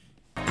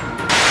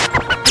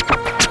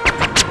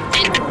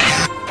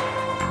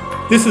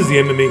This is the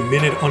MMA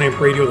Minute on AMP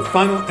Radio, the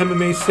final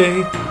MMA say.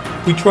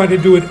 We try to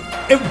do it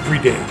every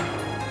day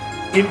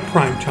in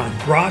prime time,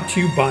 brought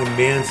to you by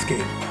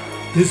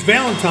Manscaped. This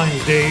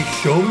Valentine's Day,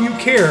 show them you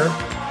care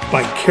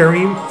by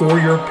caring for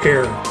your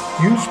pair.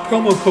 Use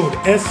promo code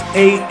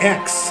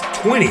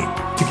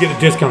SAX20 to get a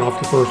discount off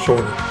your first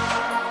order.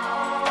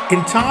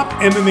 In top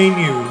MMA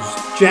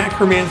news, Jack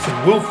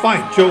Hermanson will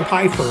fight Joe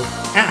Pyfer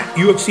at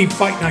UFC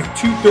Fight Night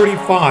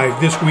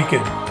 235 this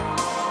weekend.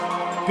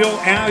 Bill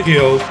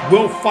Aggio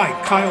will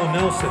fight Kyle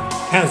Nelson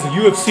as the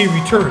UFC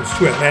returns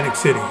to Atlantic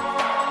City.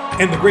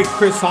 And the great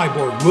Chris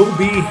Cyborg will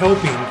be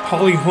helping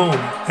Holly Holm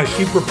as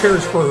she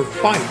prepares for her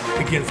fight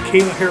against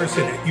Kayla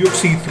Harrison at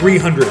UFC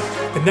 300.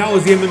 And that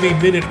was the MMA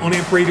Minute on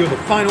AMP Radio, the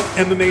final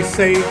MMA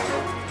say.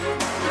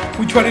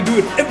 We try to do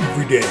it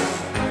every day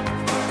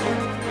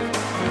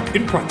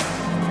in prime.